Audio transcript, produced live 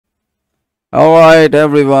Alright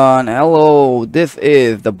everyone, hello, this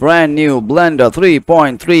is the brand new Blender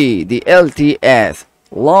 3.3, the LTS,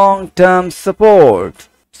 long-term support.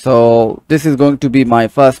 So this is going to be my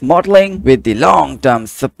first modeling with the long-term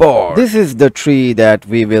support. This is the tree that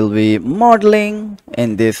we will be modeling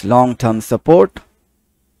in this long-term support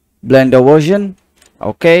Blender version.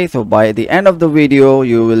 Okay, so by the end of the video,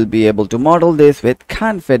 you will be able to model this with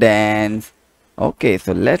confidence. Okay,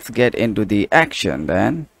 so let's get into the action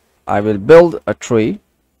then. I will build a tree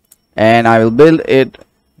and I will build it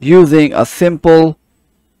using a simple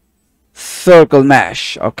circle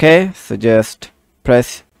mesh. Okay, so just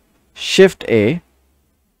press Shift A.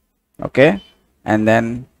 Okay, and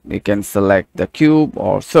then we can select the cube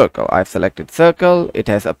or circle. I've selected circle. It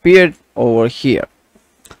has appeared over here.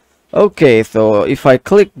 Okay, so if I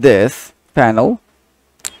click this panel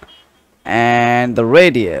and the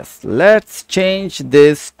radius, let's change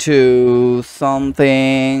this to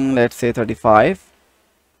something, let's say 35.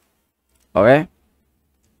 Okay,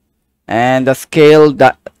 and the scale,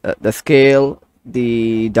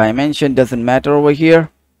 the dimension doesn't matter over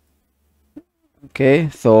here. Okay,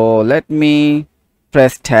 so let me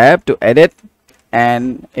press tab to edit,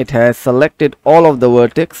 and it has selected all of the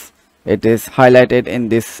vertex. It is highlighted in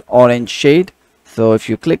this orange shade. So if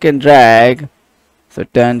you click and drag, so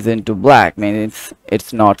it turns into black, means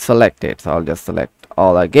it's not selected. So I'll just select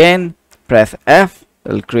all again, press F,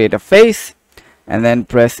 it'll create a face, and then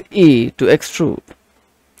press E to extrude.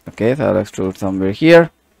 Okay, so I'll extrude somewhere here,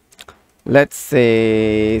 let's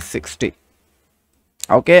say 60.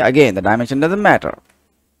 Okay, again the dimension doesn't matter.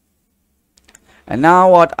 And now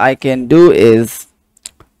what I can do is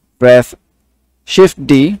press Shift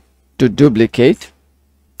D to duplicate,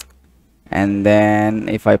 and then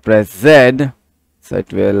if I press Z, so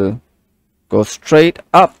it will go straight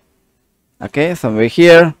up. Okay, somewhere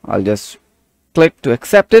here I'll just click to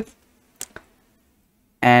accept it,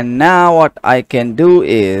 and now what I can do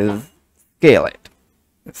is scale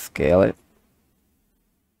it.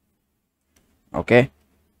 Okay,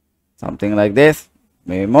 something like this,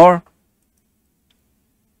 maybe more,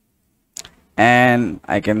 and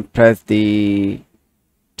I can press the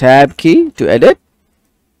tab key to edit.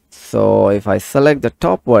 So if I select the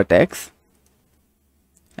top vertex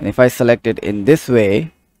and if I select it in this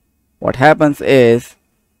way, what happens is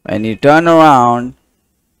when you turn around,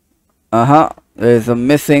 there is a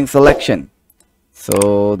missing selection.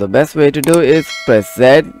 So the best way to do is press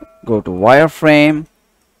Z, go to wireframe,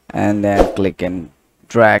 and then click and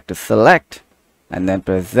drag to select, and then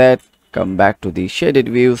press Z, come back to the shaded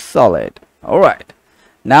view solid. Alright,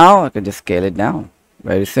 now I can just scale it down.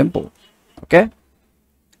 Very simple. Okay,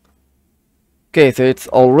 so it's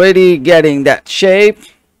already getting that shape.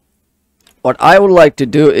 What I would like to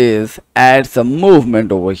do is add some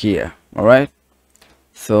movement over here. Alright,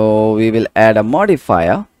 so we will add a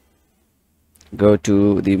modifier. Go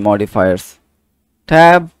to the modifiers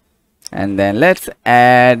tab, and then let's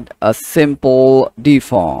add a simple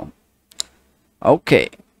deform. Okay,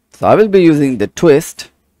 so I will be using the twist,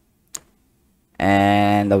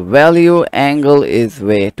 and the value angle is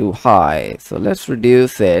way too high, so let's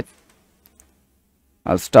reduce it.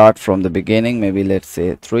 I'll start from the beginning, maybe let's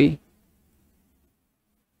say 3.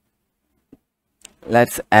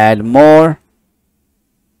 Let's add more.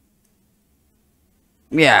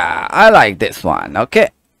 Yeah, I like this one. Okay,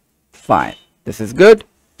 fine, this is good.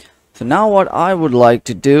 So now what I would like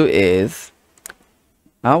to do is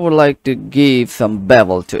I would like to give some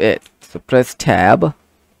bevel to it. So press tab,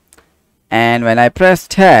 and when I press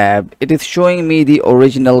tab, it is showing me the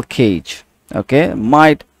original cage. Okay,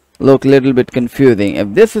 might look a little bit confusing.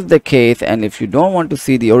 If this is the case, and if you don't want to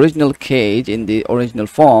see the original cage in the original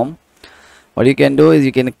form, what you can do is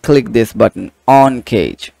you can click this button on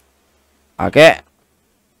cage. Okay,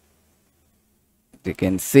 you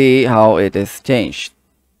can see how it is changed.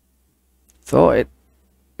 So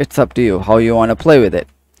it's up to you how you want to play with it.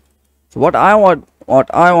 So what I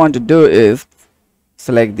want to do is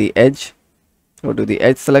select the edge, go to the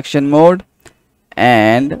edge selection mode,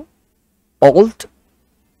 and alt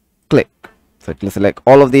click, so it will select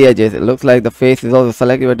all of the edges. It looks like the face is also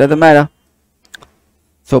selected, but it doesn't matter.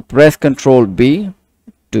 So press Ctrl B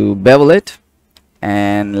to bevel it,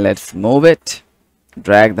 and let's move it.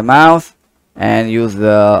 Drag the mouse and use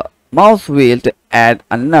the mouse wheel to add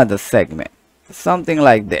another segment, something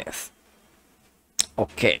like this.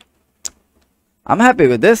 Okay, I'm happy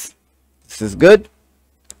with this. This is good.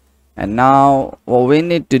 And now what we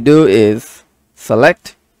need to do is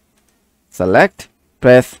select,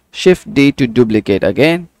 press Shift D to duplicate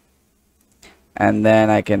again, and then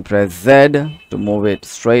I can press Z to move it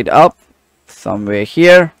straight up somewhere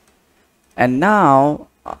here. And now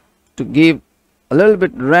to give a little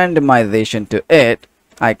bit randomization to it,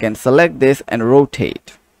 I can select this and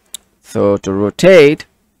rotate. So to rotate,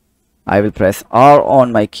 I will press R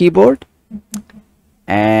on my keyboard,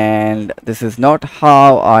 and this is not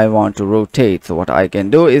how I want to rotate. So what I can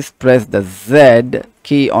do is press the Z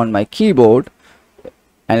key on my keyboard,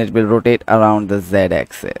 and it will rotate around the Z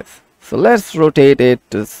axis. So let's rotate it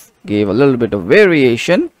to give a little bit of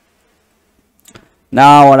variation.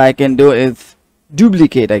 Now what I can do is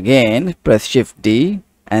duplicate again, press Shift D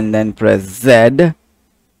and then press Z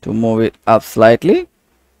to move it up slightly,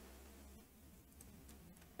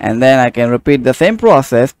 and then I can repeat the same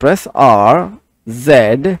process, press R,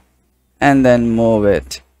 Z, and then move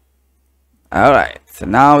it. Alright, so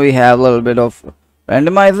now we have a little bit of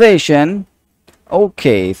randomization.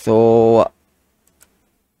 Okay, so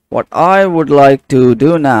what I would like to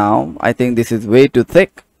do now, I think this is way too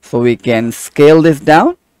thick, so we can scale this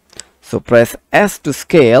down. So press S to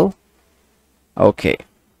scale. Okay,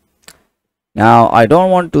 now I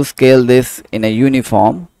don't want to scale this in a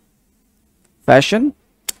uniform fashion,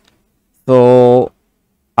 so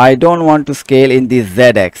I don't want to scale in the Z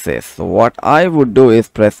axis. So what I would do is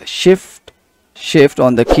press shift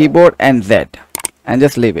on the keyboard and Z, and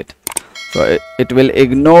just leave it. So it will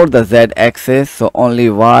ignore the Z axis, so only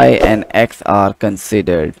Y and X are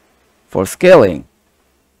considered for scaling.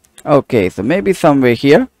 Okay, so maybe somewhere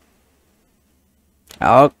here.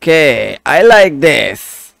 Okay, I like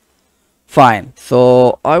this. Fine,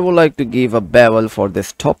 so I would like to give a bevel for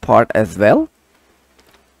this top part as well.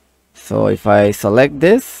 So if I select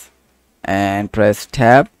this and press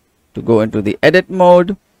tab to go into the edit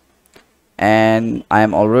mode, and I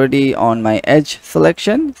am already on my edge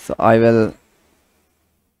selection, so I will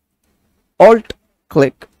alt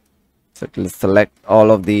click, so it will select all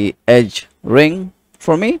of the edge ring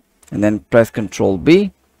for me, and then press Ctrl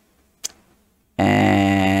B,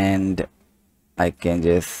 and I can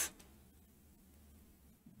just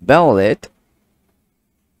bevel it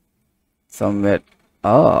somewhere.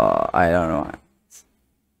 Oh, I don't know,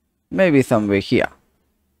 maybe somewhere here.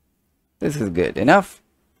 This is good enough.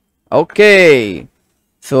 Okay,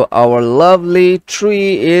 so our lovely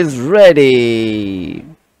tree is ready.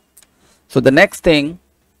 So the next thing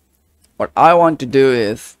what I want to do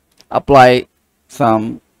is apply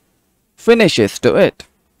some finishes to it,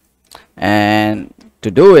 and to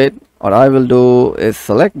do it, what I will do is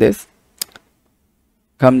select this,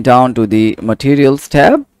 come down to the materials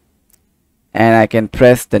tab, and I can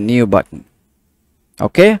press the new button.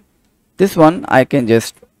 Okay, this one I can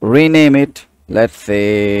just rename it. Let's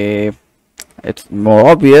say it's more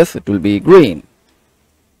obvious, it will be green.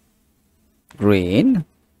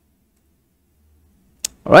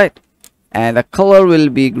 Right, and the color will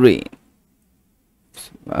be green.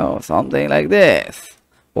 Well, something like this.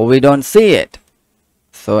 But we don't see it,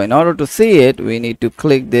 so in order to see it, we need to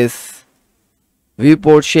click this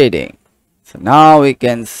viewport shading. So now we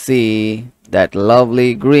can see that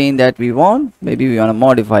lovely green that we want. Maybe we want to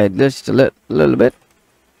modify it just a little bit,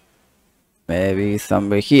 maybe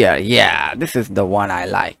somewhere here. Yeah, this is the one I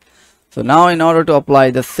like. So now in order to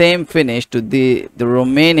apply the same finish to the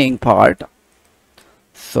remaining part,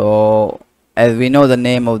 so as we know the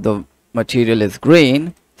name of the material is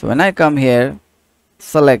green, so when I come here,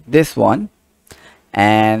 select this one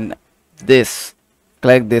and this,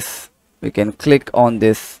 click this, we can click on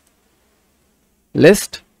this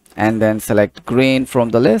list and then select green from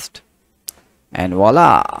the list, and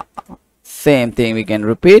voila, same thing we can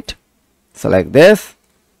repeat. Select this,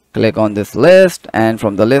 click on this list, and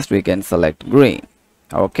from the list we can select green.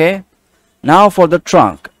 Okay, now for the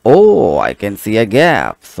trunk. Oh, I can see a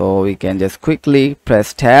gap, so we can just quickly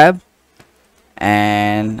press tab,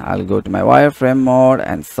 and I'll go to my wireframe mode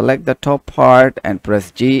and select the top part and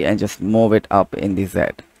press G and just move it up in the Z,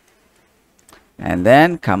 and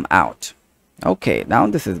then come out. Okay, now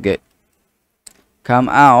this is good. Come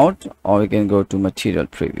out, or we can go to material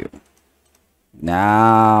preview.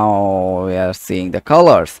 Now we are seeing the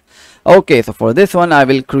colors. Okay, so for this one I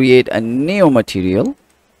will create a new material,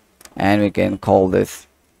 and we can call this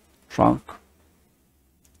trunk,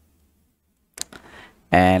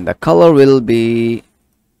 and the color will be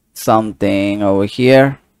something over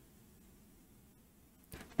here,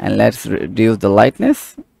 and let's reduce the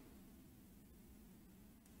lightness.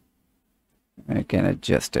 We can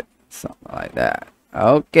adjust it something like that.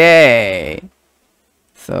 Okay,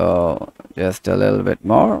 so just a little bit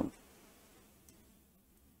more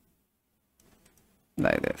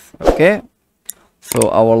like this. Okay, so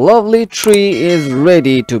our lovely tree is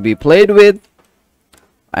ready to be played with,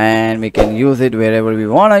 and we can use it wherever we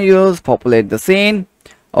want to use, populate the scene.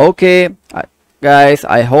 Okay, guys,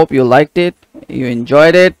 I hope you liked it, you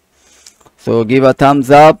enjoyed it. So give a thumbs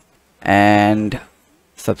up and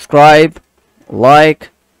subscribe, like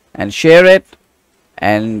and share it,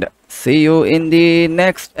 and see you in the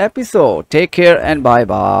next episode. Take care and bye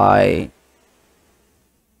bye.